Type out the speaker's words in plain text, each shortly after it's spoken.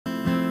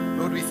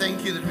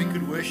thank you that we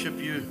could worship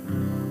you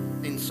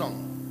in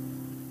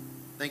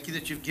song. Thank you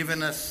that you've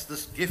given us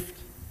this gift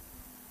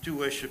to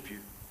worship you.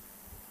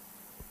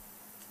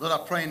 Lord,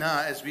 I pray now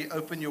as we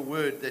open your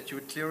word that you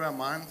would clear our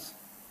minds.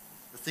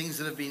 The things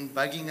that have been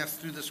bugging us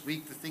through this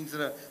week, the things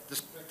that are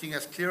distracting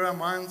us, clear our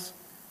minds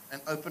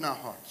and open our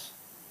hearts.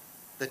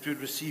 That we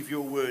would receive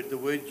your word, the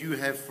word you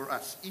have for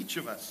us, each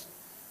of us,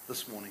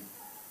 this morning.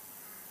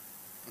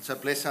 And so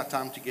bless our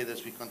time together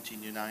as we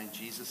continue now in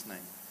Jesus' name.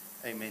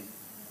 Amen.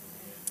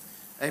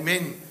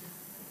 Amen.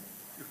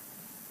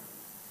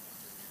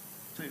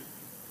 So,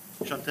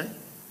 Shante,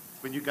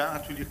 when you go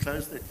out, will you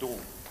close that door?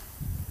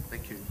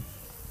 Thank you.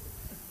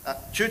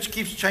 Church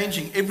keeps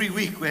changing. Every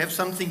week we have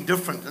something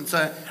different. And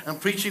so I'm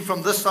preaching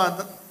from this side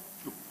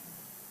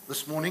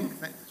this morning.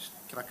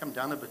 Can I come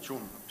down a bit, Sean?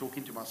 I'm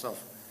talking to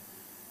myself.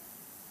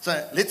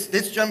 So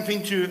let's jump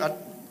into,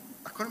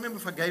 I can't remember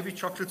if I gave you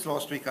chocolates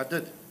last week. I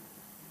did.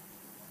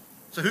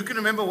 So who can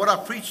remember what I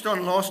preached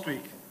on last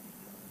week?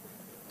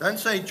 Don't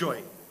say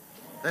joy.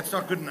 That's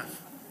not good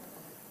enough.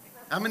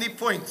 How many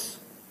points?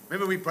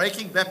 Remember, we're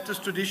breaking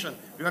Baptist tradition.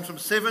 We went from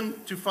 7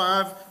 to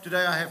 5.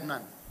 Today I have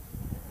none.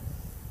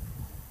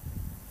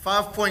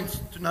 5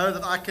 points to know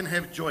that I can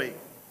have joy.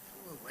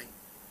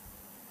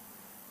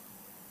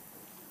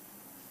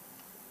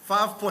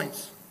 5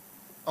 points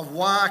of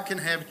why I can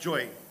have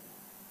joy.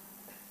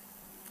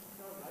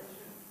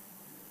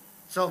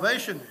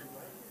 Salvation.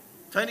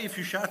 Tony, if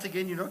you shout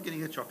again, you're not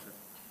getting a chocolate.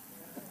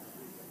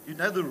 You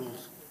know the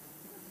rules.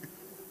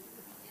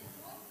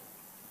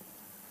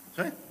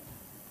 Sorry?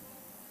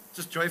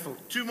 Just joyful.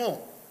 2 more.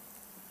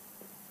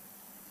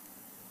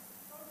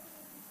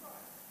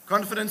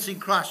 Confidence in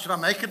Christ. Should I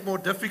make it more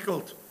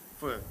difficult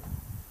for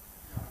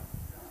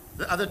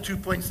the other 2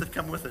 points that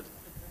come with it?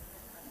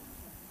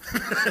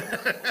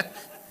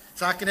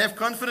 So I can have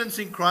confidence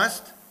in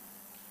Christ.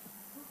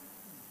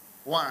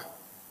 Why?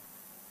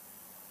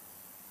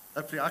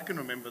 Hopefully I can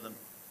remember them.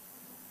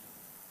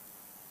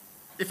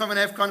 If I'm going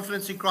to have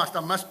confidence in Christ, I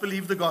must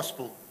believe the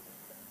gospel.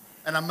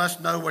 And I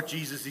must know what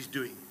Jesus is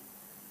doing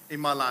in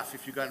my life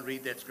if you go and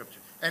read that scripture.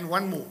 And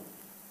one more.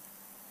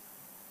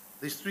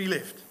 There's 3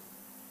 left.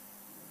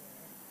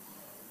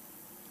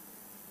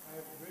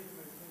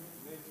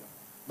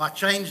 My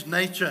changed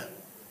nature.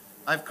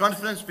 I have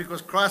confidence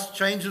because Christ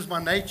changes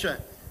my nature.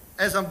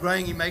 As I'm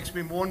growing, he makes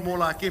me more and more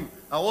like him.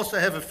 I also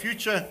have a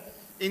future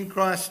in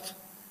Christ.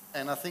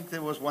 And I think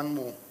there was one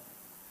more.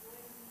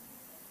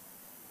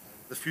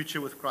 The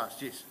future with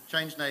Christ, yes.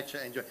 Change nature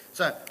and joy.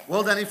 So,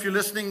 well done if you're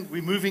listening.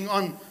 We're moving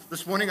on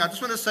this morning. I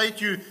just want to say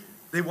to you,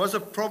 there was a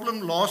problem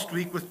last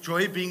week with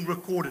joy being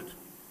recorded.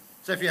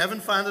 So if you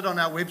haven't found it on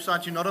our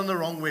website, you're not on the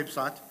wrong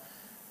website.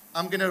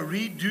 I'm going to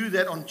redo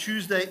that on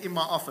Tuesday in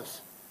my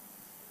office.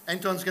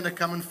 Anton's going to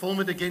come and film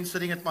it again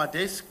sitting at my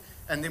desk,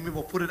 and then we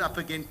will put it up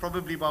again.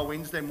 Probably by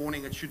Wednesday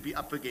morning it should be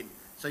up again.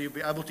 So you'll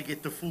be able to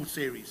get the full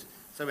series.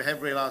 So we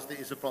have realized there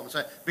is a problem. So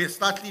it'll be a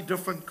slightly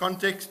different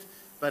context,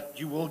 but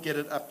you will get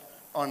it up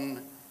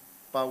on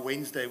by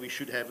Wednesday. We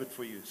should have it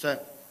for you. So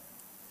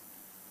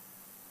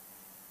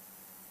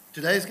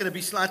today is going to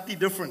be slightly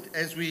different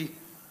as we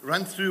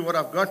run through what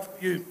I've got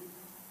for you.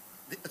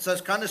 It's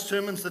those kind of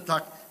sermons that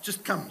like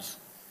just comes,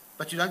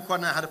 but you don't quite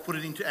know how to put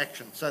it into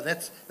action. So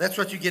that's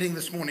what you're getting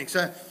this morning.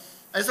 So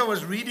as I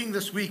was reading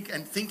this week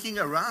and thinking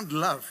around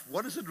love,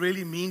 what does it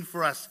really mean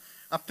for us?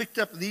 I picked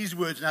up these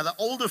words. Now the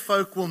older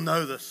folk will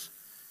know this.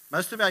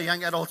 Most of our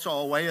young adults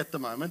are away at the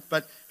moment,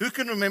 but who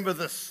can remember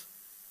this?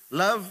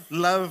 Love,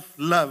 love,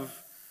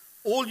 love.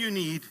 All you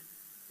need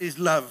is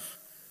love.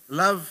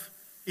 Love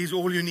is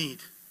all you need.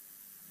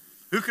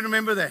 Who can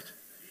remember that?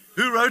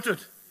 Who wrote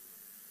it?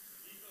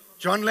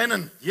 John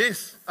Lennon.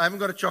 Yes, I haven't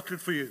got a chocolate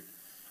for you.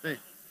 There.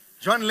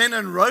 John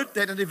Lennon wrote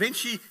that, and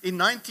eventually in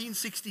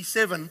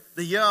 1967,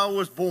 the year I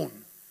was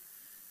born,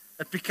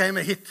 it became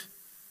a hit.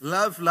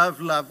 Love,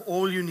 love, love.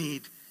 All you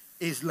need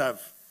is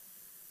love.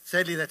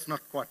 Sadly, that's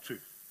not quite true.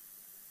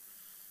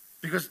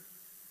 Because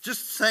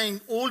just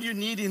saying all you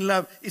need in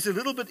love is a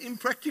little bit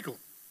impractical.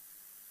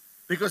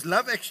 Because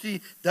love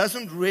actually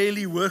doesn't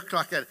really work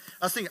like that.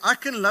 I think I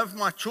can love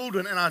my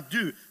children, and I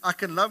do. I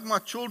can love my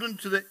children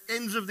to the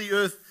ends of the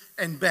earth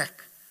and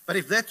back. But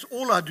if that's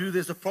all I do,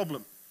 there's a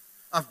problem.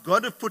 I've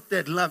got to put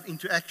that love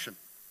into action.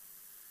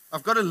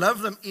 I've got to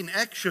love them in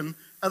action,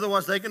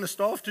 otherwise they're going to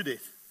starve to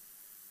death.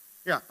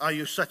 Yeah, oh,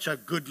 you're such a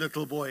good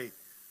little boy.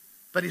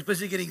 But he's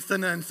busy getting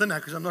thinner and thinner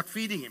because I'm not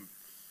feeding him.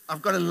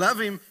 I've got to love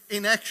him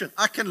in action.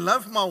 I can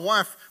love my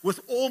wife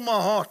with all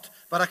my heart,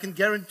 but I can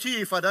guarantee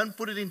you if I don't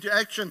put it into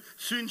action,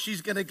 soon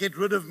she's going to get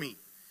rid of me.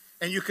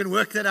 And you can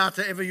work that out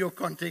however your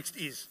context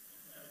is.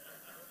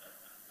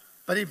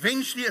 But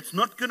eventually it's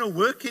not going to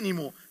work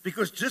anymore,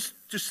 because just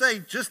to say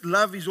just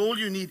love is all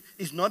you need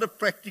is not a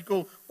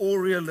practical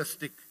or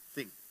realistic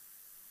thing.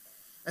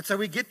 And so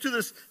we get to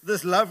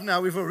this love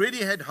now. We've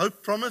already had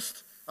hope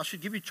promised. I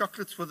should give you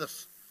chocolates for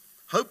this.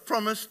 Hope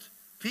promised,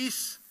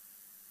 peace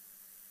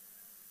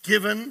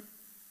given,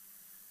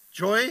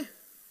 joy,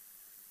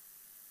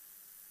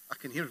 I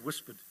can hear it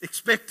whispered,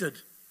 expected.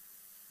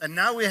 And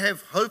now we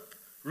have hope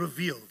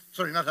revealed.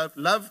 Sorry, not hope,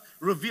 love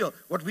revealed.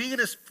 What we're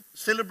going to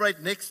celebrate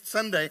next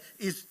Sunday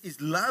is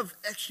love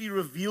actually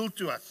revealed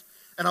to us.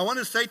 And I want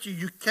to say to you,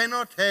 you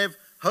cannot have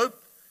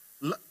hope,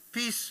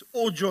 peace,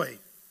 or joy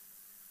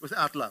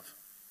without love.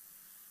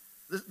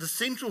 The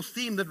central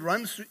theme that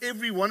runs through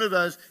every one of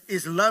those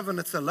is love, and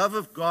it's the love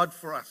of God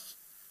for us.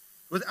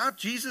 Without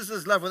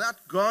Jesus' love,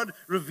 without God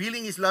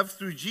revealing his love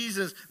through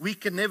Jesus, we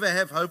can never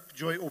have hope,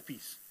 joy, or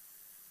peace,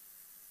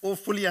 or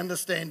fully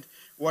understand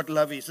what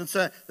love is. And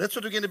so that's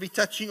what we're going to be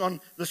touching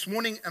on this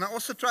morning. And I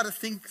also try to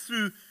think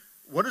through,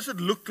 what does it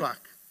look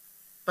like?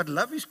 But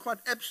love is quite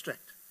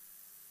abstract.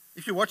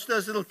 If you watch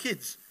those little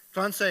kids,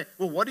 try and say,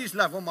 well, what is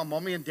love? Oh, my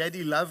mommy and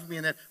daddy love me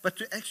and that. But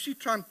to actually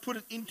try and put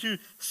it into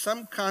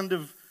some kind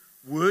of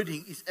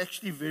wording is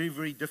actually very,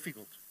 very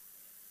difficult,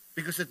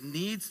 because it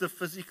needs the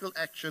physical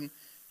action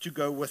to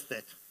go with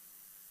that.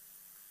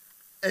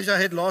 As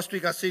I had last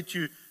week, I said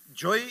to you,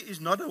 joy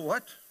is not a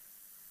what?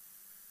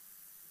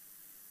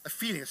 A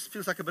feeling. It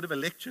feels like a bit of a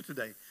lecture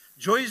today.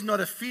 Joy is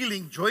not a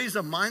feeling. Joy is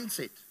a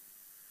mindset.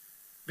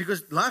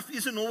 Because life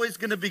isn't always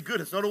going to be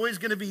good. It's not always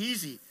going to be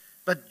easy.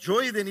 But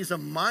joy then is a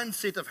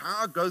mindset of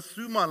how I go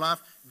through my life,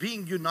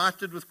 being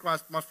united with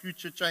Christ, my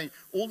future change,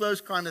 all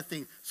those kind of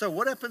things. So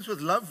what happens with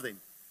love then?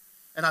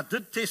 And I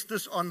did test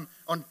this on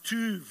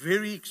two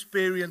very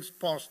experienced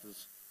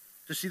pastors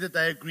to see that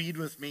they agreed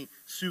with me,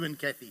 Sue and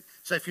Kathy.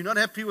 So if you're not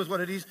happy with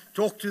what it is,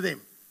 talk to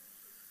them.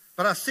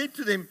 But I said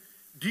to them,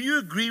 do you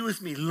agree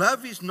with me?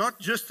 Love is not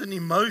just an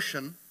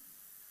emotion.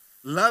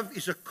 Love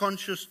is a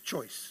conscious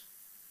choice.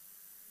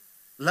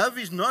 Love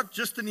is not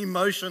just an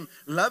emotion.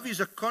 Love is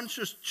a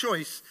conscious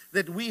choice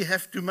that we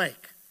have to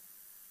make.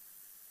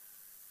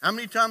 How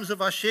many times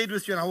have I shared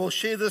with you, and I will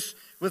share this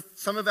with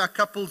some of our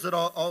couples that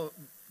are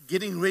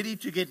getting ready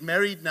to get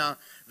married now,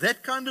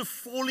 that kind of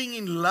falling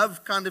in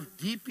love, kind of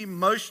deep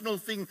emotional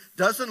thing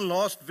doesn't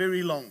last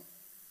very long.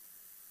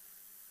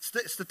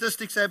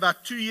 Statistics say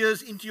about 2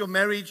 years into your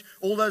marriage,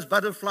 all those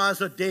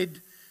butterflies are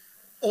dead.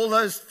 All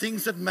those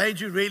things that made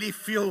you really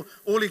feel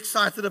all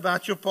excited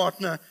about your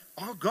partner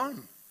are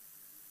gone.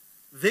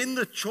 Then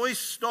the choice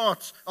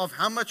starts of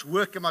how much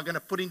work am I going to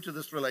put into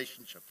this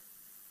relationship.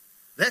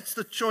 That's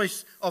the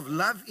choice of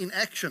love in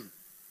action.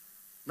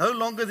 No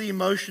longer the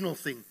emotional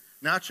thing.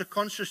 Now it's a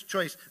conscious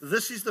choice.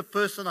 This is the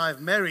person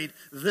I've married.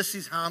 This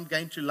is how I'm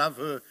going to love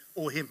her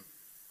or him.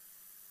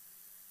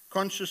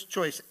 Conscious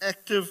choice,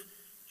 active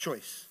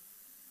choice.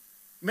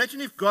 Imagine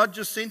if God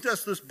just sent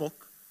us this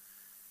book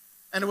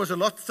and it was a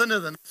lot thinner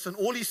than this, and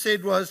all he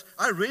said was,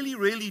 I really,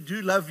 really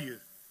do love you.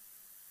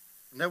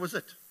 And that was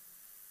it.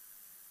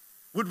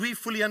 Would we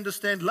fully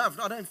understand love?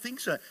 I don't think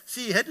so.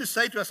 See, he had to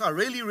say to us, I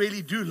really,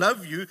 really do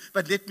love you,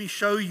 but let me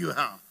show you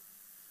how.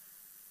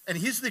 And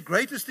here's the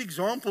greatest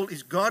example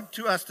is God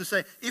to us to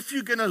say, if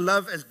you're going to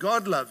love as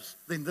God loves,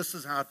 then this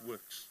is how it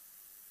works.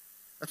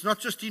 It's not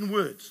just in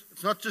words.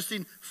 It's not just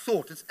in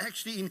thought. It's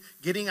actually in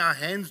getting our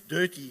hands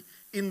dirty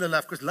in the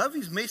love. Because love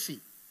is messy.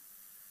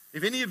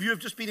 If any of you have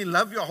just been in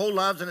love your whole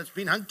lives and it's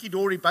been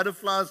hunky-dory,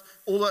 butterflies,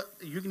 all that,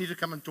 you need to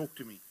come and talk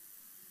to me.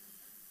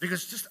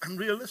 Because it's just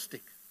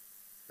unrealistic.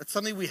 That's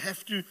something we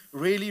have to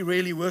really,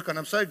 really work on.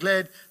 I'm so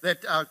glad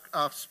that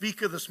our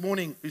speaker this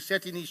morning, who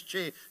sat in his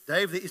chair,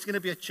 Dave, there is going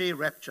to be a chair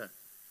rapture.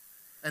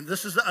 And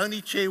this is the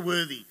only chair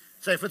worthy.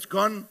 So if it's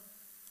gone,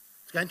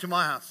 it's going to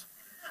my house.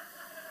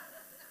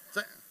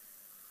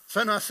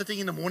 So nice sitting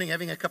in the morning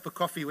having a cup of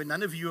coffee when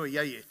none of you are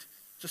here yet.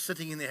 Just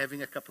sitting in there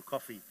having a cup of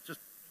coffee.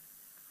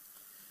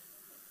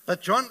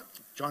 But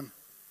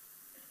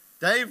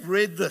Dave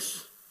read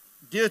this.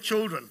 Dear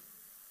children,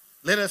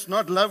 let us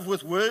not love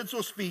with words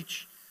or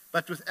speech,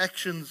 but with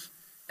actions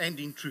and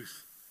in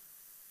truth.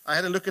 I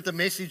had a look at the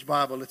Message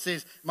Bible. It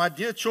says, my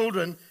dear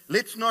children,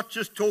 let's not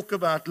just talk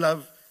about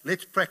love,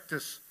 let's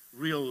practice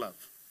real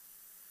love.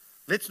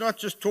 Let's not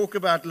just talk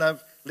about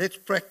love, let's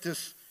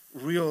practice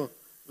real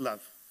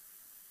love.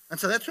 And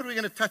so that's what we're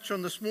going to touch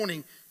on this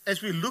morning.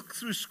 As we look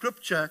through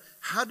Scripture,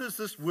 how does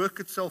this work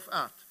itself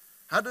out?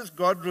 How does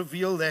God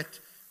reveal that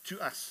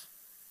to us?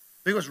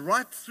 Because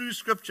right through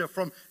Scripture,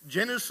 from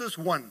Genesis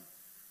 1,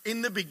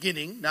 in the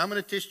beginning, now I'm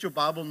going to test your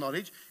Bible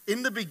knowledge,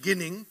 in the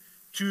beginning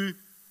to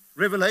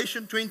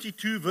Revelation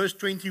 22, verse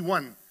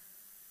 21.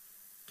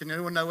 Can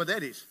anyone know what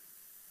that is?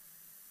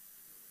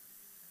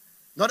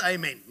 Not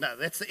amen. No,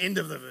 that's the end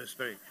of the verse.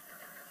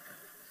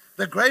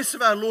 The grace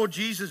of our Lord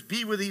Jesus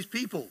be with his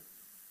people.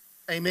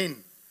 Amen.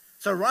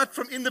 So right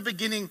from in the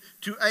beginning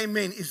to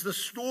amen is the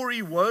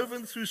story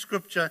woven through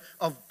Scripture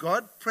of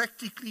God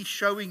practically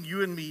showing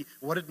you and me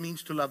what it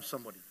means to love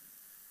somebody.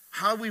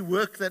 How we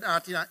work that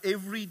out in our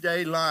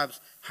everyday lives.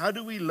 How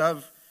do we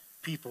love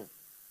people?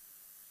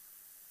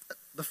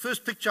 The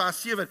first picture I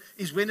see of it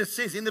is when it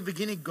says, in the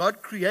beginning,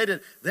 God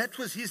created. That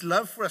was his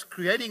love for us,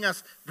 creating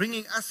us,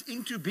 bringing us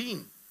into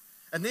being.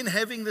 And then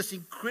having this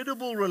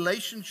incredible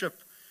relationship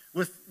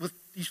with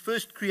his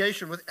first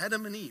creation, with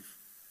Adam and Eve.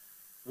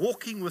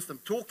 Walking with them,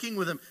 talking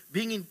with them,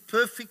 being in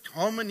perfect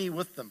harmony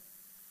with them.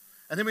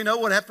 And then we know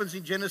what happens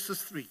in Genesis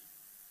 3.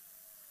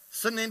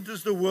 Sin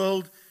enters the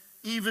world.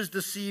 Eve is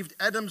deceived.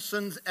 Adam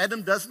sins.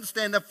 Adam doesn't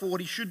stand up for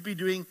what he should be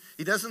doing.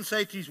 He doesn't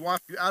say to his wife,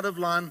 "You're out of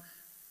line."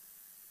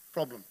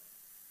 Problem.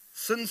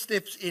 Sin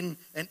steps in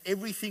and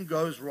everything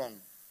goes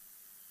wrong.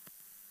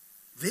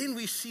 Then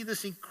we see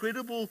this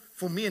incredible,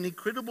 for me, an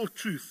incredible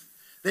truth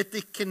that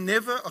there can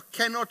never or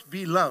cannot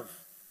be love.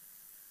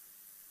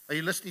 Are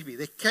you listening to me?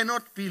 There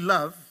cannot be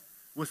love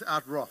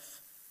without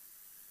wrath.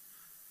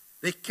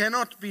 There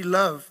cannot be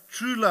love,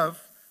 true love,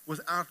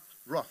 without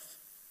wrath.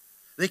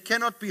 There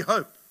cannot be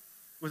hope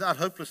without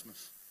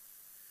hopelessness.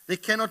 There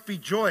cannot be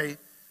joy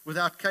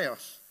without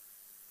chaos.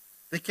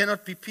 There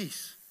cannot be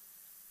peace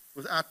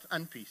without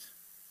unpeace.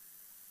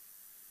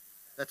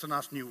 That's a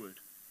nice new word.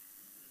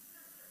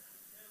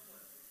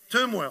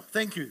 Turmoil.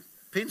 Thank you.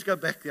 Pens, go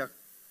back there.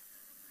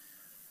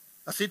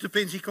 I said to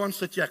Pens, he can't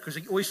sit here because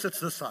he always sits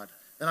this side.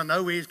 And I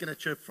know where he's going to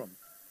chirp from.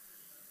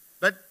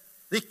 But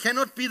there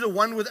cannot be the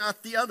one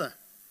without the other.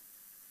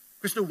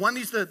 Because the one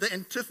is the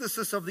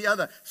antithesis of the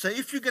other. So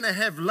if you're going to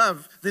have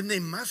love, then there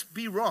must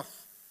be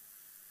wrath.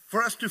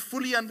 For us to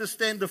fully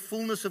understand the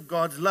fullness of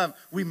God's love,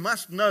 we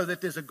must know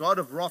that there's a God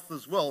of wrath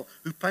as well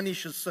who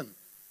punishes sin.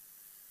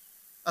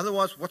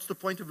 Otherwise, what's the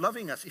point of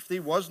loving us if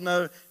there was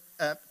no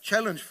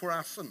challenge for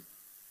our sin?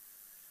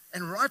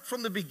 And right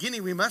from the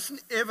beginning, we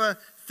mustn't ever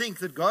think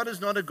that God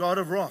is not a God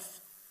of wrath.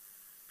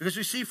 Because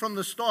we see from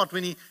the start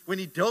when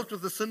he dealt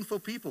with the sinful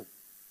people,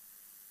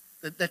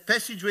 that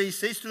passage where he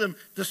says to them,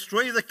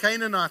 destroy the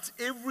Canaanites,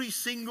 every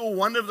single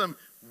one of them,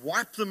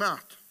 wipe them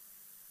out.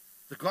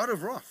 The God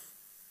of wrath.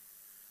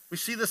 We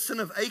see the sin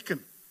of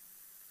Achan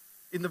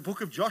in the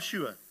book of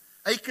Joshua.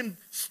 Achan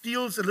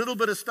steals a little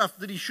bit of stuff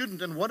that he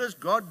shouldn't, and what does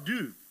God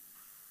do?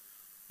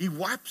 He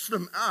wipes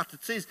them out.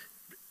 It says,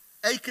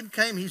 Achan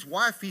came, his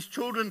wife, his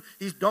children,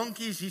 his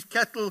donkeys, his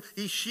cattle,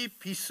 his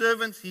sheep, his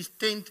servants, his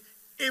tent,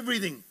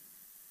 everything.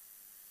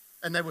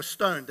 And they were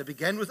stoned. They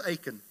began with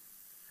Achan,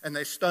 and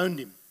they stoned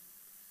him.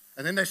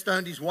 And then they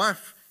stoned his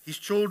wife, his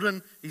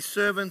children, his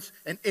servants,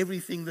 and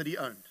everything that he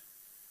owned.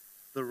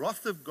 The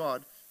wrath of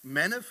God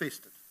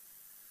manifested.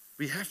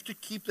 We have to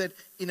keep that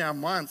in our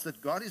minds,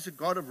 that God is a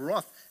God of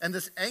wrath. And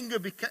this anger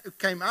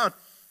came out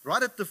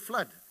right at the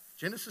flood,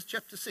 Genesis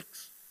chapter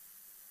 6,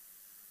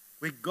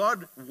 where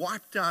God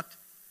wiped out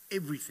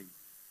everything.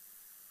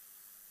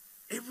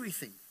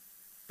 Everything.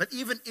 But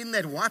even in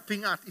that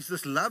wiping out is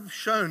this love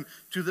shown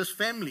to this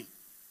family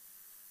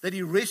that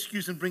he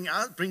rescues and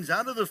brings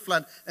out of the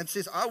flood and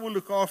says, I will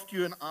look after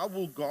you and I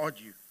will guard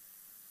you.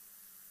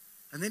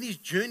 And then his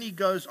journey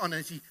goes on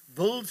as he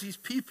builds his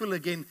people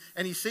again,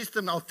 and he says to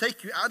them, I'll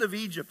take you out of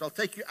Egypt, I'll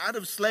take you out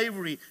of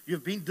slavery,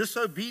 you've been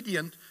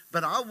disobedient,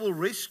 but I will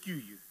rescue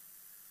you.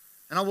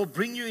 And I will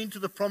bring you into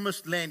the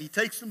promised land. He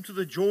takes them to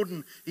the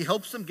Jordan, he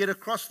helps them get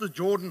across the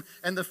Jordan,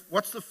 and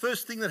what's the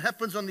first thing that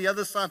happens on the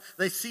other side?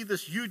 They see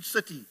this huge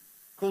city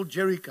called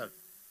Jericho.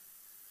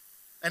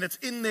 And it's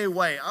in their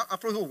way. I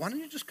probably thought, why don't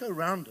you just go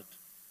around it?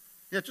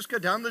 Yeah, just go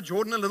down the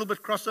Jordan a little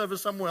bit, cross over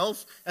somewhere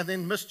else, and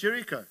then miss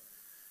Jericho.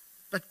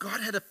 But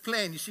God had a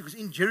plan, you see, because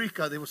in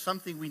Jericho there was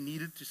something we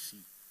needed to see.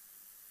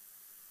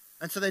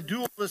 And so they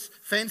do all this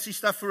fancy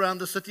stuff around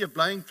the city of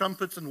blowing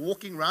trumpets and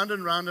walking round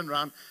and round and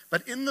round.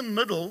 But in the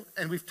middle,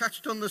 and we've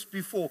touched on this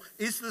before,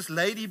 is this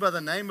lady by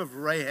the name of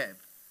Rahab.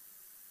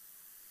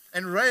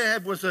 And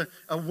Rahab was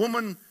a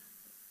woman,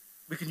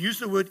 we can use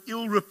the word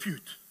ill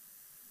repute.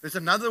 There's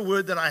another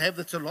word that I have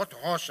that's a lot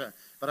harsher,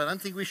 but I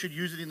don't think we should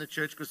use it in the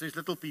church because there's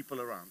little people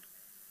around.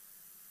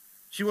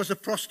 She was a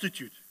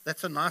prostitute.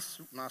 That's a nice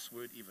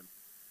word even.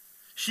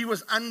 She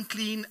was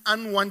unclean,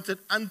 unwanted,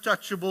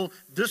 untouchable,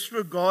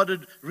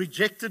 disregarded,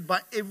 rejected by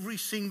every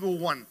single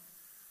one.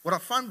 What I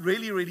find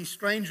really, really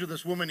strange with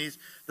this woman is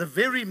the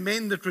very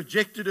men that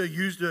rejected her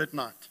used her at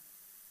night.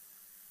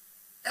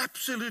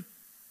 Absolute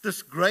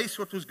disgrace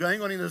what was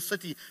going on in the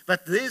city.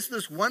 But there's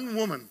this one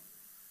woman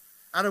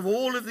out of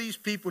all of these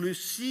people who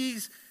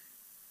sees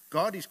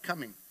God is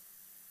coming.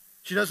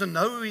 She doesn't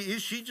know who he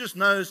is. She just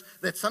knows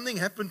that something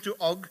happened to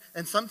Og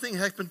and something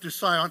happened to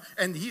Sihon,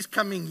 and he's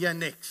coming here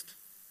next.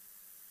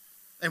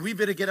 And we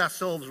better get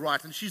ourselves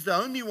right. And she's the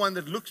only one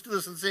that looks to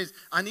this and says,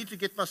 I need to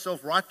get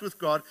myself right with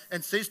God,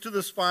 and says to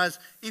the spies,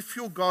 if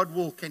your God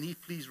will, can he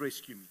please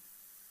rescue me?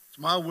 It's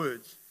my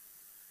words.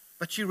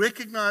 But she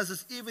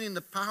recognizes even in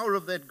the power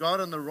of that God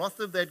and the wrath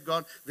of that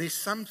God, there's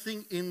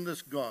something in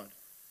this God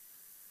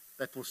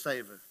that will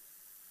save her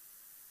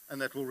and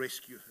that will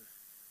rescue her.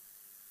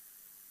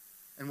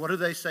 And what do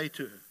they say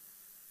to her?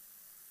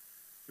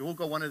 You all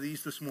got one of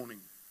these this morning.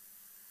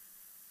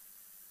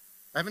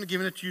 I haven't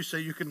given it to you so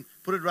you can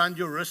put it around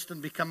your wrist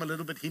and become a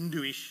little bit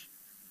Hinduish.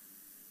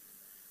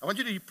 I want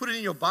you to put it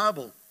in your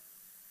Bible.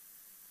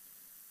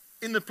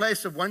 In the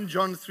place of 1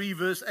 John 3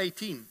 verse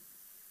 18.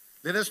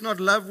 Let us not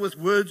love with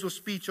words or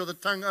speech or the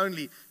tongue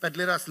only, but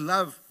let us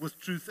love with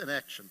truth and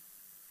action.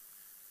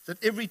 So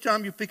that every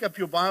time you pick up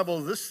your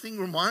Bible, this thing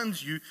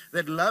reminds you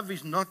that love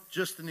is not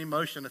just an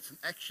emotion, it's an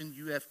action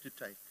you have to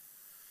take.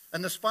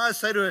 And the spies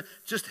say to her,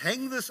 just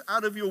hang this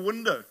out of your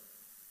window.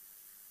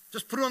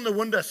 Just put it on the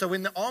window so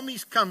when the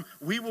armies come,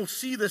 we will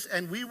see this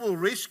and we will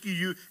rescue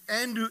you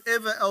and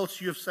whoever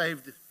else you have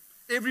saved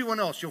Everyone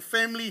else, your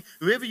family,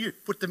 whoever you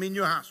put them in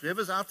your house,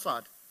 whoever's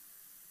outside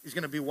is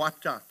going to be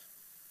wiped out.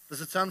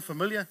 Does it sound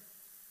familiar?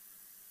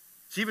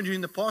 So even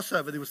during the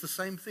Passover, there was the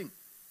same thing.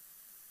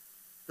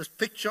 This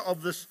picture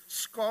of this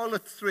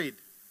scarlet thread.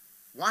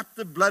 Wipe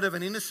the blood of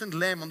an innocent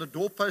lamb on the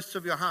doorposts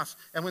of your house,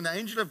 and when the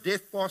angel of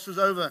death passes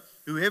over,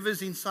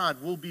 whoever's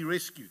inside will be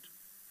rescued.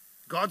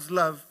 God's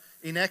love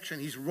in action.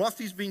 His wrath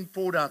is being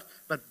poured out,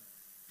 but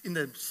in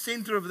the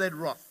center of that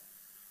wrath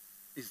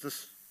is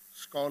this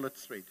scarlet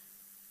thread.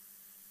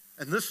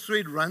 And this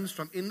thread runs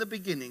from in the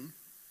beginning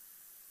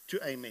to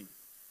amen.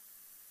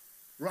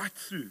 Right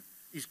through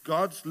is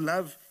God's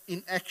love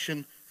in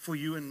action for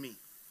you and me.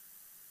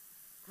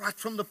 Right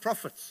from the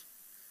prophets.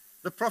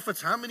 The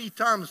prophets, how many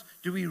times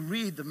do we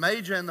read the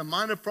major and the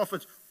minor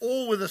prophets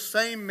all with the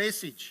same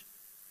message?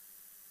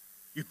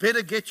 You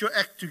better get your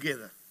act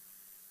together.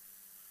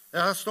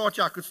 I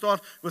could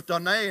start with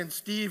Danae and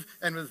Steve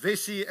and with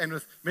Vesey and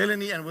with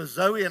Melanie and with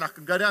Zoe, and I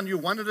can go down you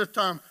one at a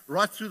time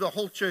right through the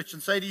whole church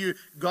and say to you,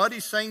 God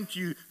is saying to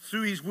you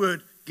through His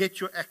word, get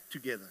your act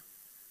together.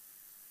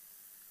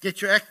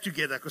 Get your act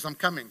together because I'm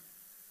coming.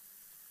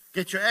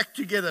 Get your act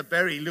together,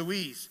 Barry,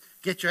 Louise.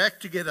 Get your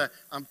act together,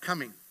 I'm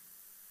coming.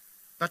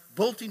 But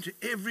built into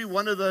every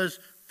one of those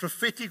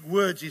prophetic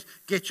words is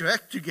get your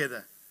act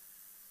together.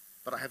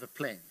 But I have a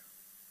plan.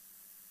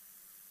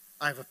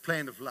 I have a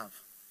plan of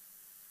love.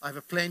 I have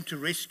a plan to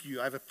rescue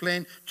you. I have a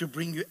plan to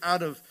bring you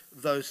out of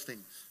those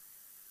things.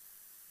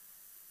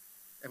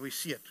 And we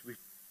see it.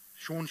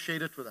 Sean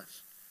shared it with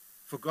us.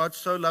 For God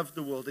so loved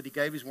the world that He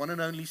gave His one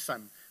and only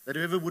Son, that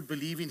whoever would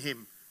believe in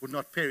Him would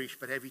not perish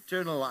but have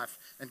eternal life.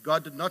 And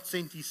God did not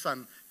send His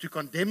Son to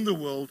condemn the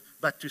world,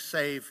 but to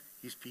save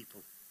His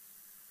people.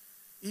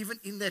 Even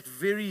in that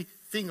very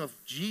thing of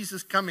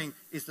Jesus coming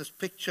is this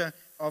picture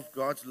of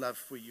God's love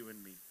for you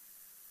and me.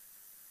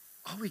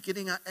 Are we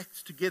getting our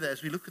acts together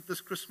as we look at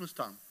this Christmas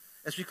time?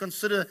 As we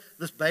consider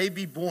this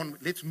baby born,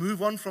 let's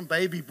move on from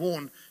baby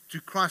born to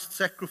Christ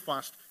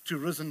sacrificed to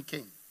risen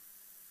King.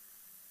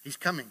 He's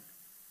coming.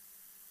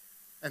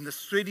 And the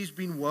thread has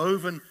been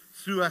woven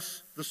through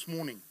us this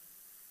morning.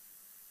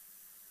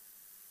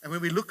 And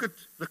when we look at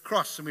the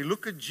cross and we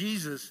look at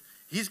Jesus,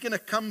 He's going to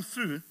come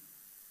through.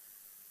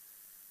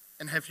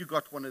 And have you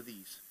got one of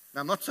these?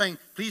 Now, I'm not saying,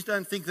 please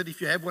don't think that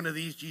if you have one of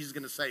these, Jesus is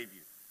going to save you.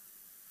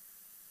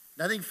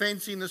 Nothing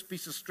fancy in this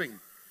piece of string.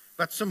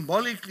 But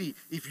symbolically,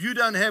 if you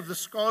don't have the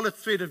scarlet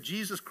thread of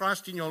Jesus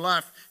Christ in your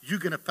life, you're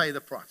going to pay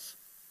the price.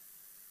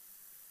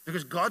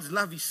 Because God's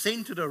love is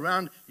centered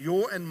around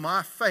your and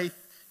my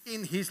faith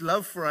in His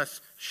love for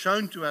us,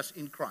 shown to us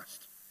in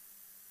Christ.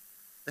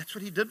 That's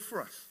what He did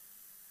for us.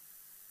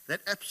 That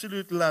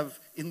absolute love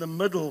in the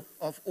middle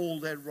of all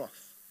that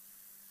wrath.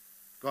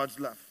 God's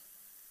love.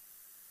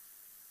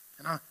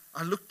 And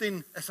I looked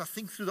in, as I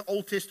think through the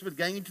Old Testament,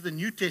 going into the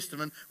New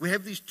Testament, we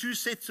have these two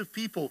sets of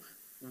people,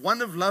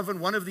 one of love and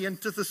one of the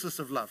antithesis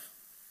of love.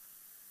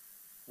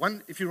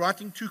 One, if you're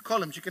writing two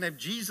columns, you can have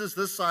Jesus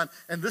this side,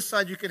 and this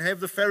side you can have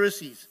the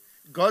Pharisees,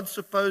 God's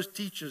supposed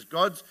teachers,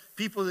 God's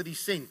people that He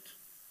sent.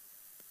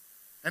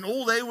 And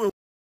all they were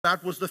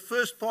about was the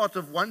first part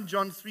of 1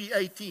 John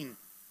 3:18,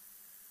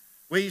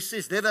 where He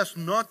says, let us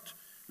not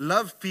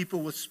love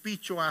people with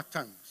speech or our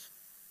tongues.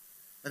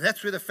 And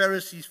that's where the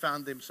Pharisees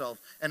found themselves.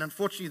 And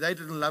unfortunately, they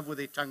didn't love with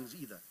their tongues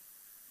either.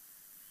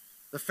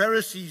 The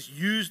Pharisees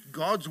used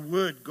God's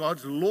word,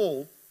 God's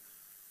law,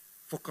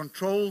 for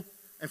control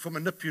and for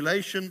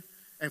manipulation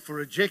and for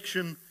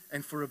rejection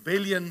and for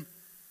rebellion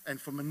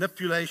and for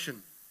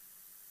manipulation.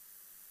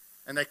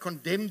 And they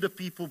condemned the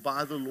people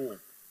by the law.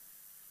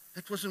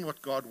 That wasn't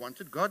what God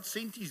wanted. God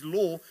sent His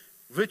law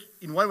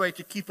in one way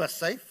to keep us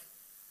safe,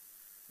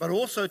 but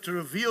also to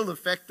reveal the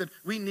fact that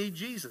we need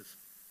Jesus.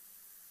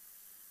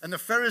 And the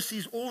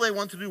Pharisees, all they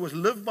wanted to do was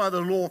live by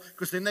the law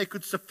because then they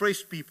could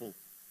suppress people.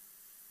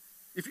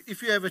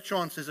 If you have a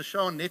chance, there's a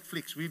show on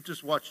Netflix we've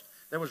just watched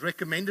that was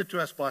recommended to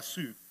us by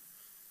Sue.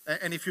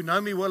 And if you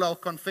know me well, I'll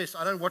confess,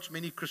 I don't watch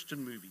many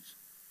Christian movies.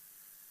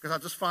 Because I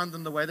just find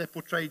them the way they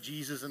portray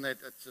Jesus and that,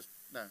 it's just,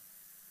 no.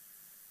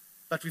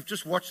 But we've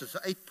just watched this,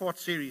 an 8-part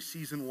series,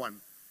 season 1.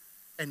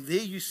 And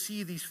there you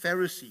see these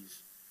Pharisees,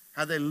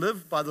 how they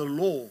live by the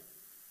law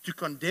to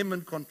condemn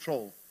and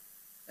control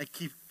and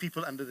keep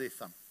people under their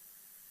thumb.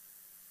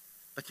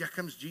 But here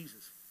comes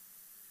Jesus.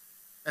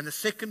 And the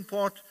second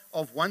part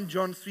of 1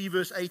 John 3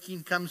 verse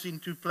 18 comes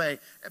into play.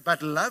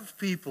 But love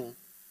people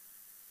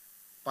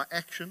by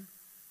action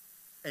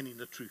and in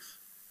the truth.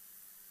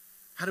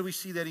 How do we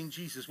see that in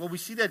Jesus? Well, we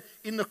see that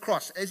in the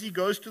cross. As He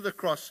goes to the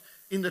cross,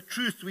 in the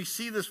truth, we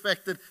see this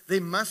fact that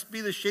there must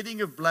be the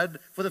shedding of blood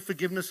for the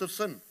forgiveness of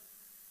sin.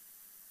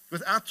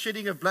 Without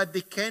shedding of blood,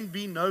 there can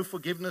be no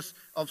forgiveness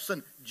of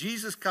sin.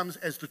 Jesus comes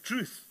as the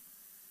truth.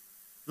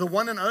 The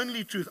one and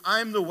only truth. I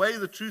am the way,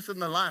 the truth,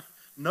 and the life.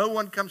 No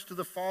one comes to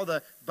the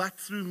Father but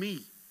through me.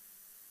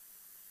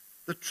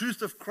 The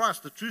truth of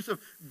Christ, the truth of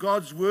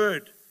God's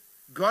word.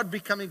 God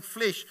becoming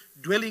flesh,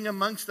 dwelling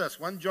amongst us.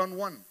 1 John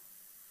 1.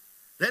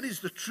 That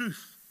is the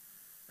truth.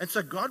 And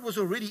so God was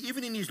already,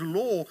 even in His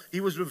law, He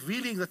was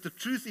revealing that the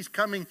truth is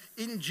coming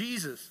in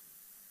Jesus.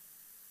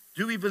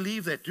 Do we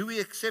believe that? Do we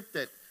accept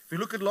that? If we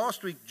look at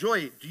last week,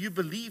 joy, do you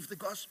believe the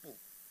gospel?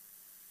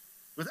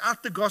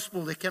 Without the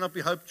gospel, there cannot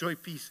be hope, joy,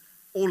 peace,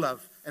 or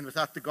love. And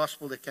without the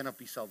gospel, there cannot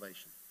be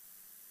salvation.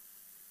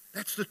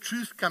 That's the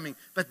truth coming.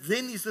 But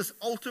then is this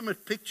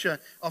ultimate picture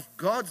of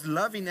God's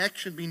love in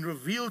action being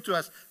revealed to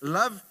us.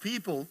 Love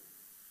people,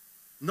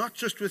 not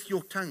just with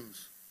your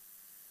tongues,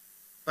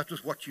 but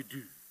with what you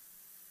do.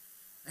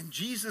 And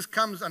Jesus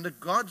comes under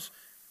God's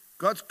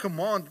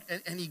command,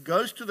 and he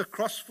goes to the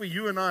cross for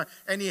you and I,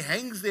 and he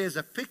hangs there as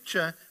a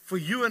picture for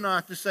you and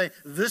I to say,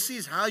 this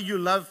is how you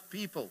love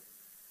people.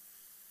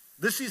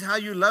 This is how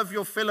you love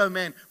your fellow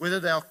man, whether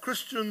they are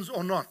Christians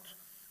or not,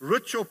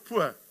 rich or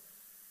poor.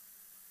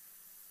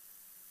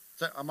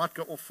 So I might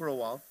go off for a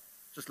while.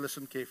 Just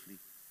listen carefully.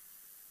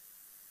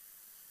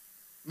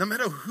 No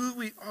matter who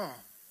we are,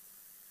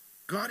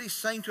 God is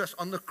saying to us,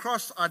 on the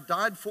cross, I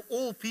died for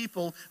all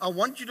people. I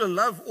want you to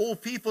love all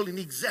people in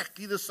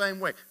exactly the same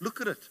way.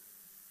 Look at it.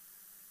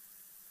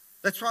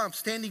 That's why I'm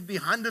standing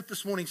behind it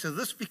this morning. So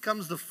this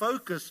becomes the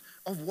focus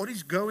of what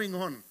is going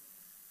on.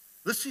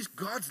 This is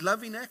God's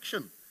love in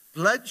action.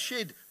 Blood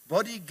shed,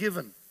 body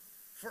given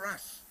for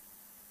us.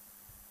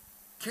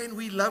 Can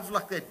we love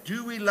like that?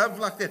 Do we love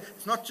like that?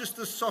 It's not just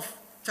a soft,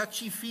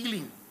 touchy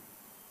feeling.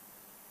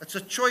 It's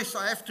a choice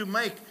I have to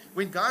make.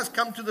 When guys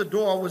come to the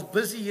door, I was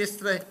busy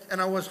yesterday and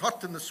I was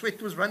hot and the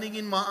sweat was running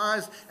in my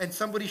eyes, and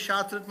somebody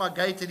shouted at my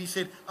gate and he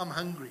said, I'm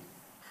hungry.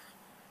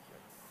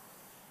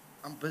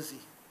 I'm busy.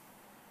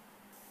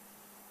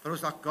 But it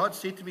was like God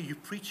said to me, you're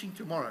preaching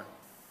tomorrow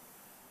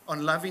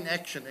on love in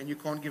action and you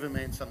can't give a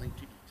man something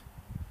to eat.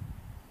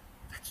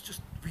 That's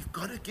just, we've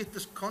got to get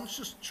this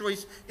conscious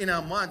choice in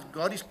our minds.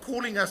 God is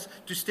calling us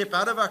to step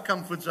out of our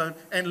comfort zone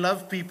and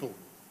love people.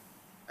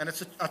 And I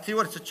tell you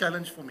what, it's a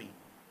challenge for me.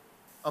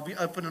 I'll be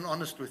open and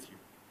honest with you.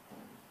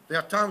 There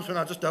are times when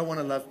I just don't want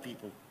to love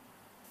people.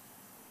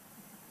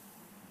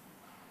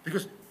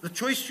 Because the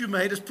choice you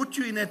made has put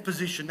you in that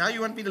position. Now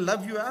you want me to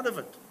love you out of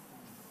it.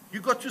 You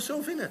got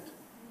yourself in it.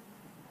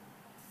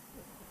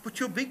 Put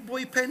your big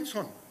boy pants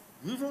on.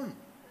 Move on.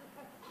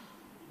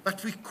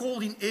 But we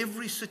call in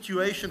every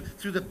situation,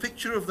 through the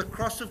picture of the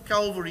cross of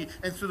Calvary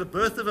and through the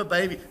birth of a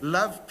baby,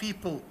 love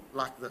people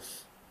like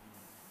this.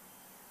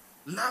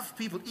 Love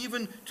people,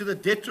 even to the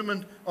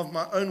detriment of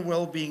my own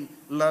well-being.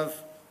 Love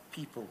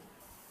people.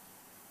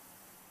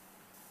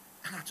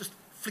 And I just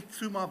flicked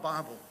through my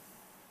Bible,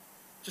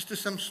 just to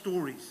some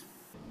stories.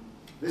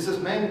 There's this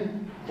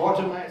man,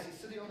 Bartimaeus, he's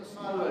sitting on the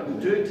side of the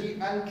road, dirty,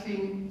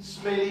 unclean,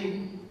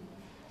 smelly.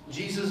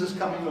 Jesus is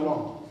coming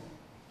along.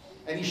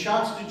 And he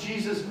shouts to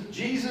Jesus,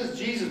 Jesus,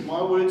 Jesus.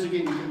 My words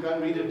again, you can go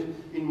and read it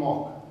in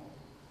Mark.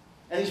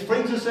 And his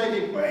friends are saying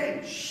to him,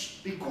 wait,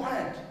 shh, be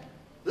quiet.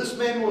 This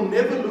man will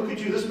never look at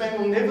you. This man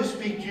will never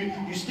speak to you.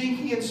 You're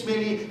stinky and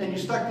smelly and you're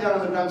stuck down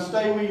on the ground.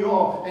 Stay where you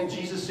are. And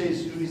Jesus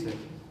says, who is that?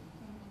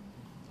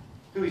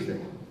 Who is that?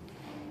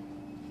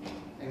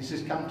 And he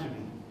says, come to me.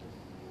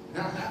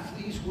 Now I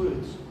love these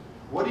words.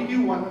 What do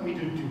you want me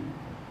to do?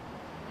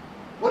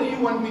 What do you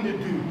want me to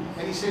do?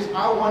 And he says,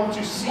 I want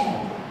to see.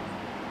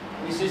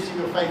 And he says to him,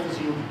 your faith has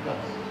healed you. Go.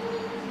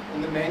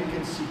 And the man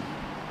can see.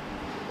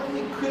 What an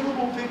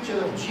incredible picture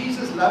of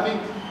Jesus loving.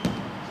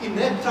 In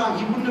that time,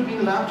 he wouldn't have been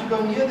allowed to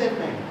go near that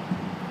man.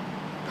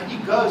 But he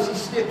goes, he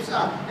steps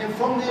out. And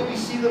from there we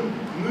see them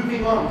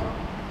moving on.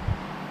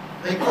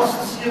 They cross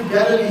the Sea of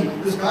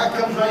Galilee. This guy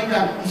comes running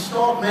down. He's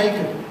stark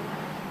naked.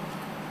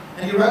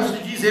 And he runs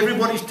to Jesus.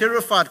 Everybody's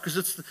terrified because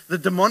it's the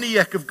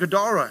demoniac of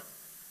Gadara.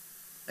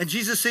 And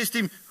Jesus says to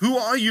him, who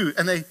are you?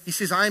 And he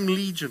says, I am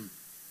Legion.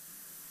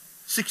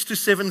 6,000 to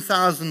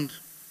 7,000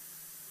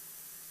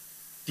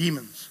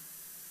 demons.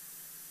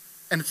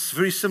 And it's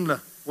very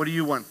similar. What do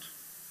you want?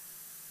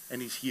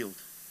 And he's healed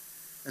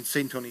and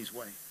sent on his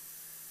way.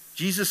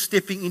 Jesus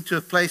stepping into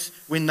a place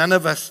where none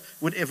of us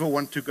would ever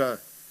want to go.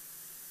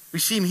 We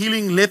see him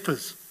healing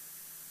lepers.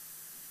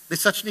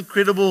 There's such an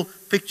incredible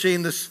picture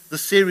in this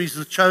series,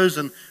 The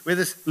Chosen, where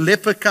this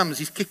leper comes.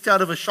 He's kicked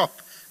out of a shop.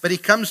 But he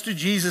comes to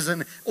Jesus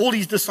and all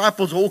his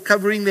disciples are all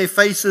covering their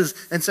faces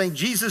and saying,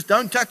 Jesus,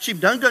 don't touch him.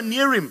 Don't go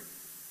near him.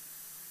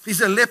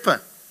 He's a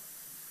leper.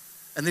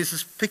 And there's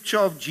this picture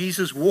of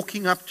Jesus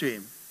walking up to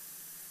him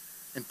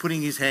and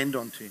putting his hand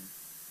onto him.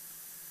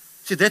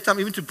 See, at that time,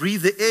 even to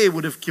breathe the air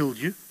would have killed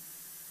you,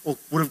 or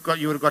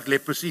you would have got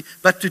leprosy.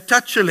 But to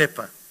touch a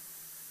leper,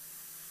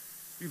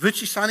 you're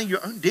virtually signing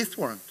your own death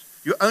warrant,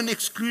 your own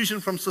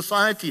exclusion from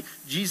society.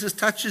 Jesus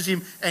touches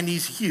him and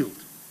he's healed.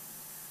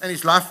 And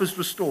his life is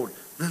restored.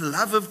 The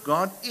love of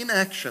God in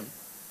action,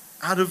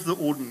 out of the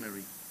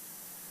ordinary,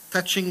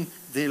 touching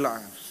their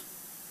lives.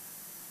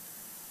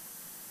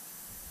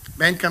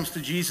 Man comes to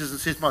Jesus and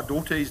says, my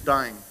daughter is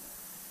dying.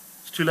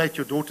 It's too late,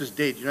 your daughter's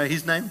dead. You know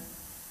his name?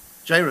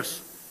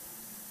 Jairus.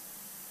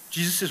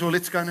 Jesus says, well,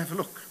 let's go and have a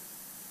look.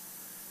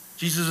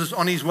 Jesus is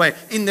on his way.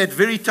 In that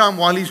very time,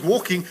 while he's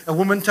walking, a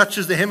woman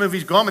touches the hem of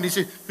his garment. He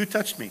says, who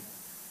touched me?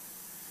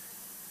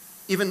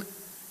 Even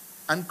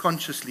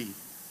unconsciously,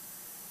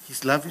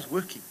 his love is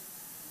working.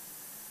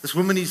 This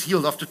woman is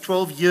healed. After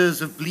 12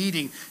 years of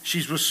bleeding,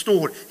 she's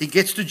restored. He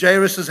gets to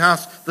Jairus'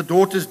 house. The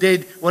daughter's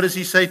dead. What does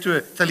he say to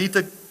her?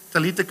 Talita,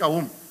 Talita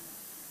kaum.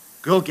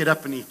 Girl, get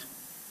up and eat.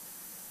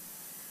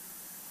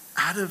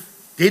 Out of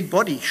dead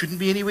body. Shouldn't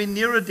be anywhere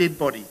near a dead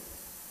body.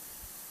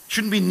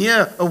 Shouldn't be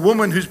near a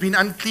woman who's been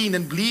unclean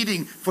and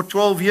bleeding for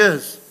 12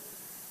 years.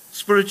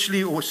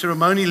 Spiritually or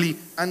ceremonially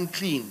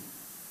unclean.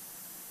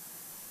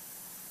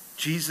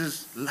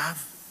 Jesus'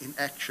 love in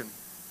action.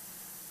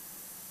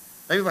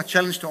 Maybe my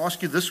challenge to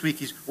ask you this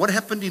week is, what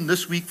happened in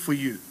this week for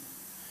you?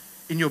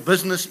 In your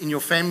business, in your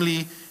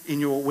family,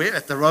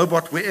 at the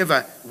robot,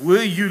 wherever.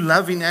 Were you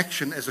love in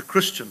action as a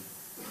Christian?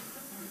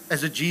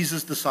 As a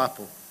Jesus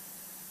disciple?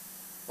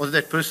 Or did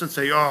that person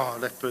say, oh,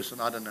 that person,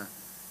 I don't know.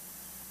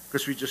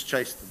 Because we just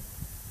chased them.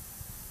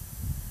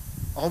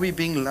 Are we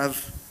being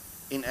love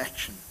in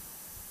action?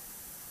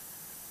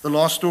 The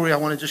last story I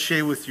want to just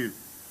share with you.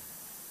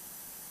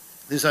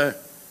 There's a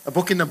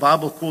book in the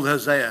Bible called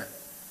Hosea.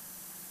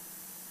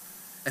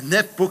 And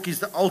that book is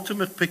the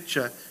ultimate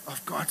picture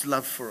of God's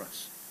love for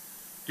us.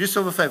 Do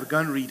yourself a favor, go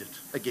and read it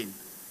again.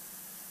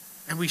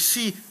 And we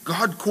see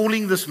God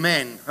calling this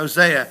man,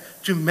 Hosea,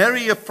 to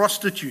marry a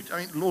prostitute.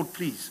 I mean, Lord,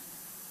 please.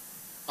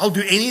 I'll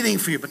do anything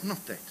for you, but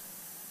not that.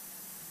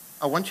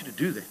 I want you to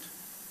do that.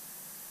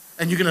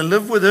 And you're going to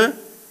live with her,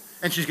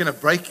 and she's going to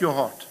break your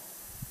heart.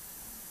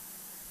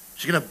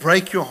 She's going to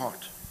break your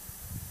heart.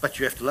 But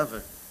you have to love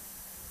her.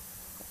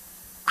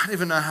 I don't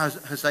even know how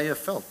Hosea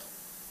felt.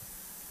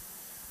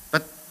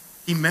 But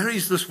he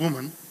marries this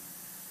woman,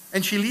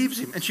 and she leaves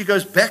him, and she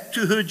goes back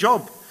to her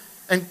job.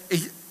 And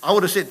I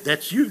would have said,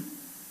 that's you.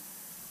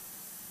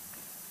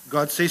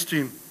 God says to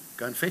him,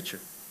 go and fetch her.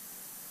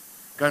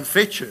 Go and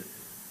fetch her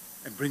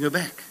and bring her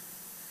back.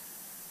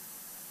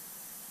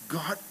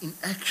 God in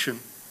action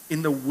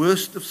in the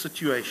worst of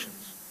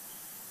situations,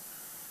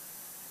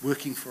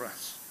 working for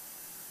us.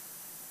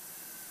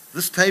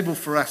 This table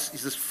for us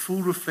is this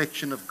full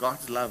reflection of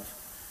God's love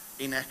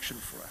in action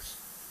for us.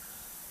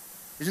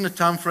 Isn't it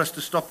time for us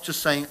to stop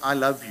just saying, I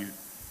love you,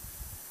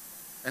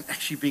 and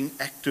actually being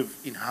active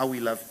in how we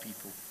love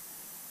people?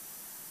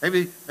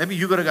 Maybe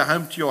you've got to go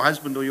home to your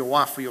husband or your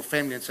wife or your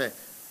family and say,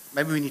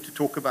 maybe we need to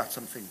talk about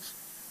some things.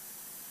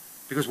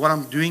 Because what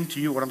I'm doing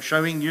to you, what I'm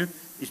showing you,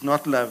 is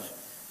not love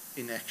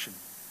in action.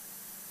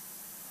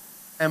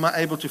 Am I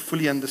able to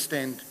fully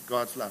understand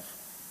God's love?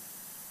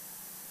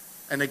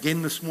 And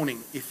again this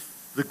morning,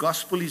 if the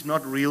gospel is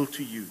not real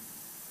to you,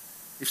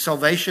 if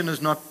salvation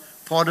is not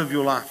part of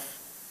your life,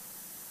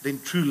 then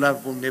true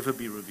love will never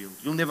be revealed.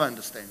 You'll never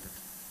understand it.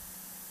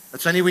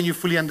 It's only when you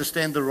fully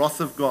understand the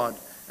wrath of God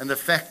and the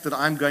fact that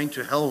I'm going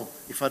to hell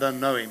if I don't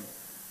know Him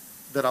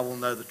that I will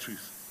know the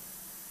truth.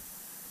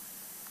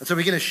 And so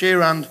we're going to share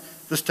around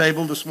this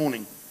table this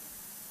morning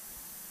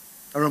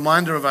a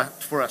reminder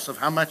for us of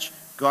how much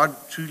God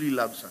truly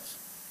loves us.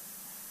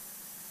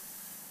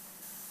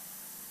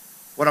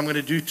 What I'm going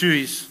to do too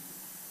is,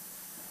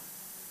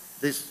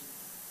 there's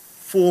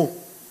four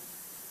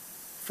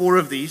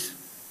of these.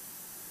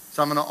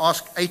 So I'm going to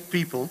ask 8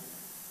 people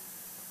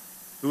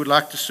who would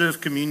like to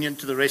serve communion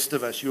to the rest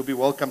of us. You'll be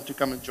welcome to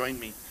come and join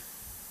me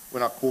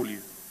when I call you.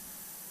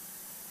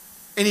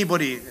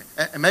 Anybody,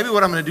 and maybe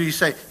what I'm going to do is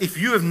say, if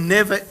you have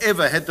never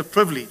ever had the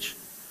privilege,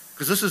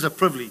 because this is a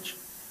privilege,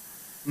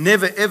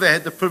 never ever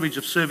had the privilege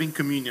of serving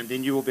communion,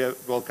 then you will be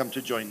welcome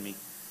to join me.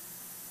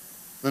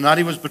 The night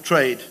He was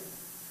betrayed,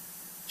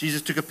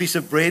 Jesus took a piece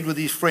of bread with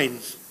His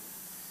friends,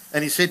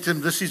 and He said to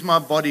them, this is my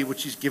body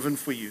which is given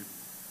for you.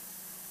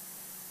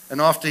 And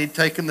after He'd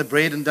taken the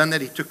bread and done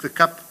that, He took the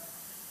cup,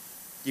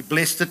 He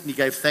blessed it, and He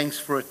gave thanks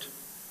for it.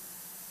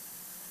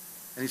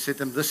 And He said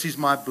to them, this is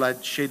my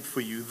blood shed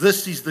for you.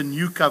 This is the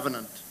new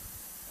covenant.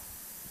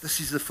 This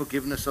is the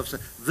forgiveness of sin.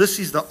 This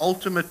is the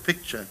ultimate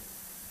picture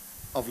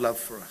of love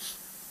for us.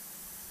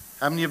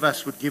 How many of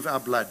us would give our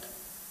blood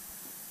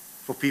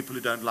for people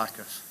who don't like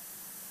us,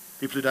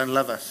 people who don't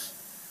love us,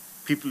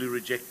 people who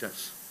reject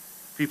us,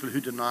 people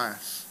who deny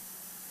us,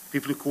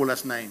 people who call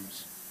us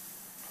names?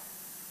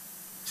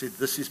 He said,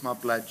 this is my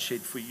blood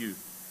shed for you,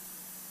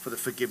 for the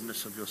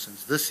forgiveness of your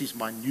sins. This is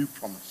my new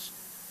promise.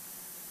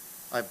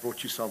 I have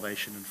brought you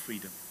salvation and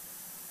freedom.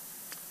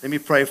 Let me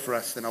pray for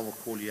us, then I will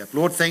call you up.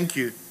 Lord, thank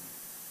you.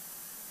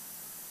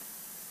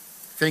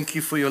 Thank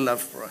you for your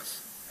love for us.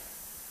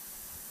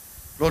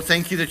 Lord,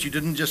 thank you that you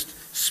didn't just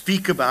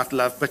speak about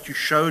love, but you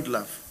showed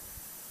love.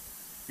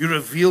 You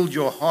revealed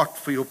your heart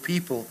for your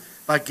people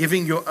by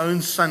giving your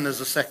own Son as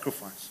a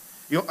sacrifice.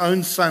 Your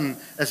own Son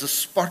as a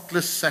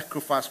spotless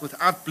sacrifice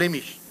without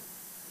blemish.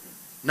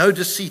 No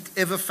deceit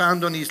ever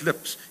found on His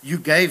lips. You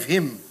gave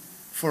Him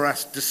for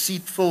us,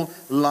 deceitful,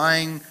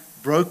 lying,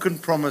 broken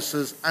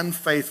promises,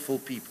 unfaithful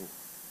people.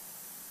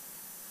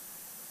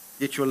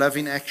 Yet your love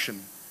in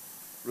action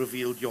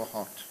revealed your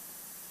heart.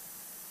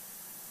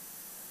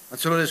 And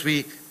so, Lord, as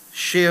we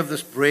share of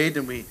this bread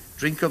and we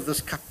drink of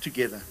this cup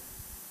together,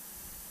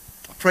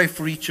 I pray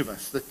for each of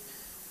us that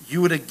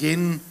you would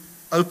again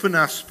open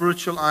our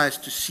spiritual eyes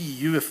to see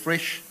you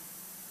afresh,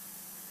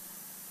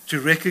 to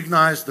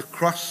recognize the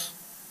cross,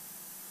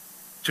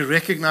 to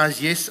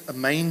recognize, yes, a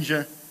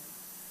manger,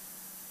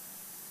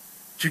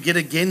 to get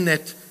again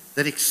that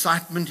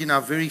excitement in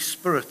our very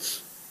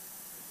spirits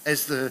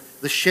as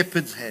the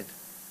shepherds had,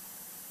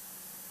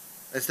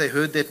 as they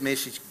heard that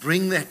message.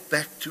 Bring that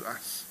back to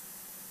us,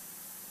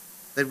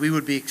 that we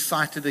would be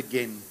excited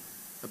again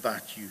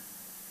about you.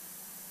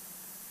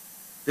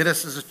 Let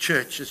us as a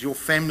church, as your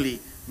family,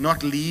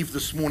 not leave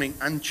this morning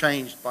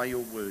unchanged by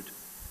your word.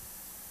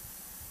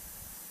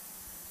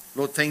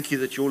 Lord, thank you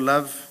that your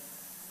love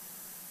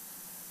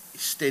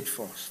is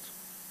steadfast,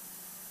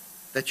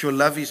 that your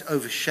love is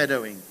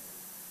overshadowing,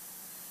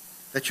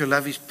 that your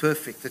love is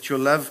perfect, that your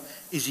love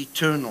is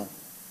eternal,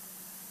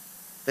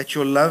 that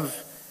your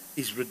love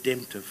is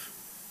redemptive.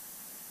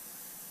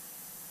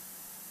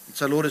 And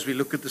so, Lord, as we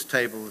look at this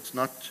table, it's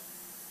not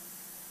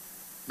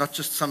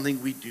just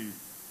something we do,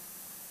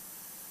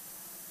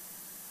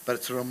 but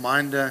it's a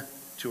reminder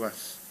to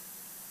us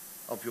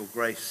of your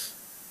grace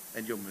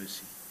and your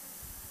mercy.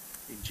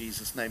 In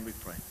Jesus' name we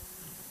pray.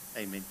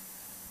 Amen.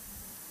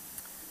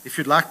 If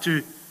you'd like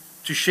to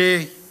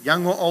share,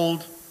 young or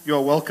old, you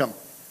are welcome.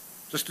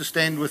 Just to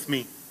stand with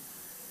me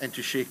and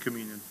to share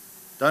communion.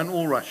 Don't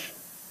all rush.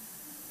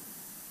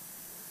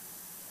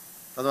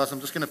 Otherwise,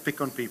 I'm just going to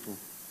pick on people.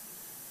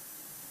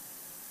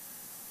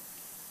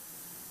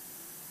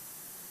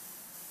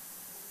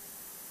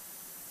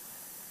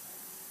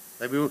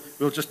 Maybe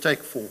we'll just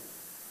take 4.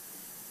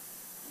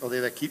 Or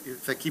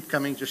if they keep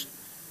coming, just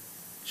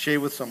share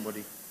with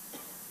somebody.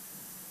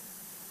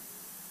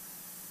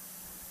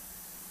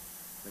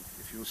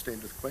 If you will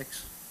stand with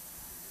Quakes.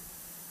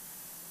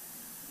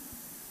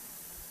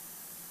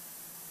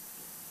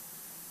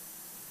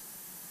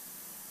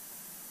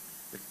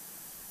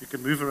 You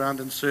can move around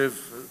and serve.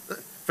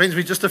 Friends,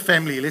 we're just a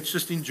family. Let's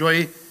just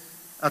enjoy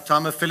our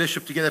time of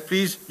fellowship together.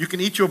 Please, you can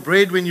eat your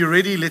bread when you're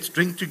ready. Let's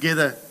drink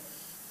together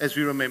as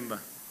we remember.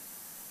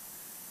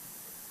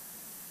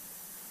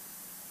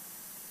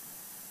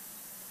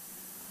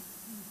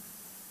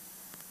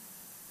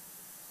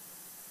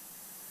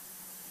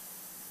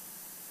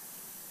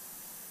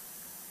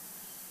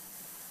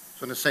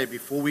 I want to say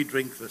before we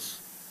drink this,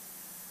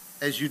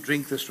 as you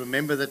drink this,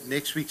 remember that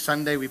next week,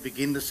 Sunday, we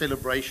begin the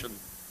celebration.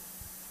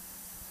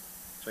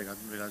 Sorry, I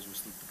didn't realize we were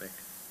still at the back.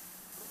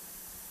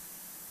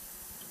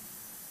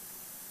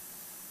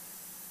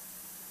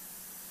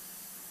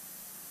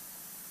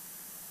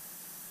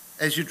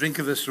 As you drink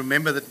of this,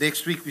 remember that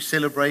next week we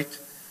celebrate,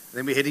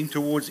 then we're heading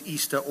towards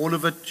Easter, all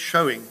of it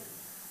showing,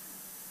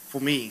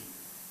 for me,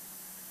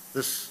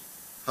 this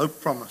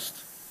hope promised,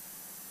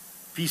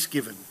 peace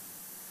given,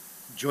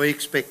 joy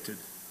expected,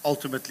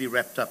 ultimately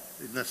wrapped up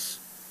in this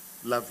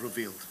love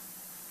revealed.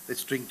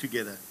 Let's drink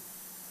together.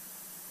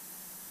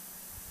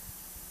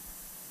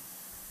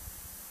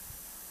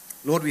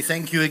 Lord, we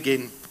thank you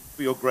again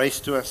for your grace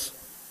to us.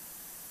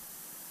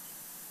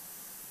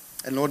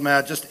 And Lord, may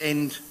I just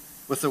end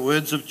with the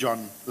words of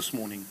John this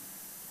morning.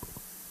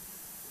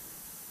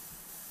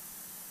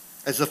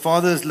 As the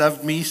Father has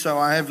loved me, so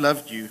I have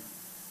loved you.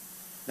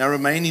 Now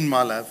remain in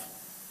my love.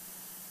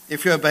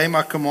 If you obey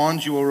my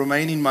commands, you will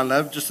remain in my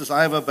love, just as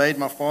I have obeyed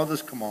my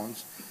Father's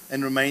commands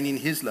and remain in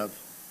his love.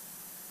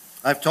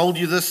 I have told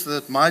you this, so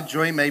that my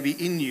joy may be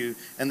in you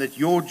and that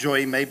your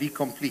joy may be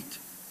complete.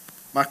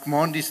 My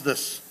command is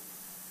this: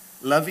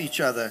 love each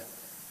other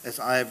as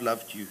I have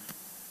loved you.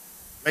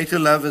 Greater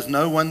love has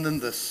no one than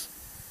this,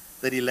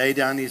 that he lay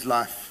down his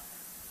life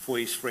for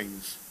his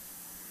friends.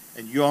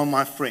 And you are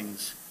my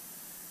friends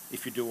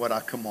if you do what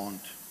I command.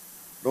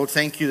 Lord,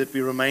 thank you that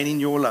we remain in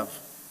your love.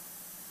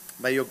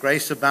 May your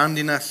grace abound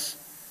in us.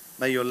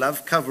 May your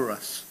love cover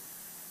us.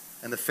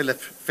 And the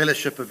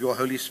fellowship of your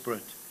Holy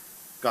Spirit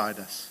guide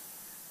us.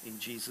 In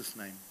Jesus'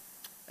 name,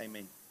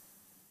 amen.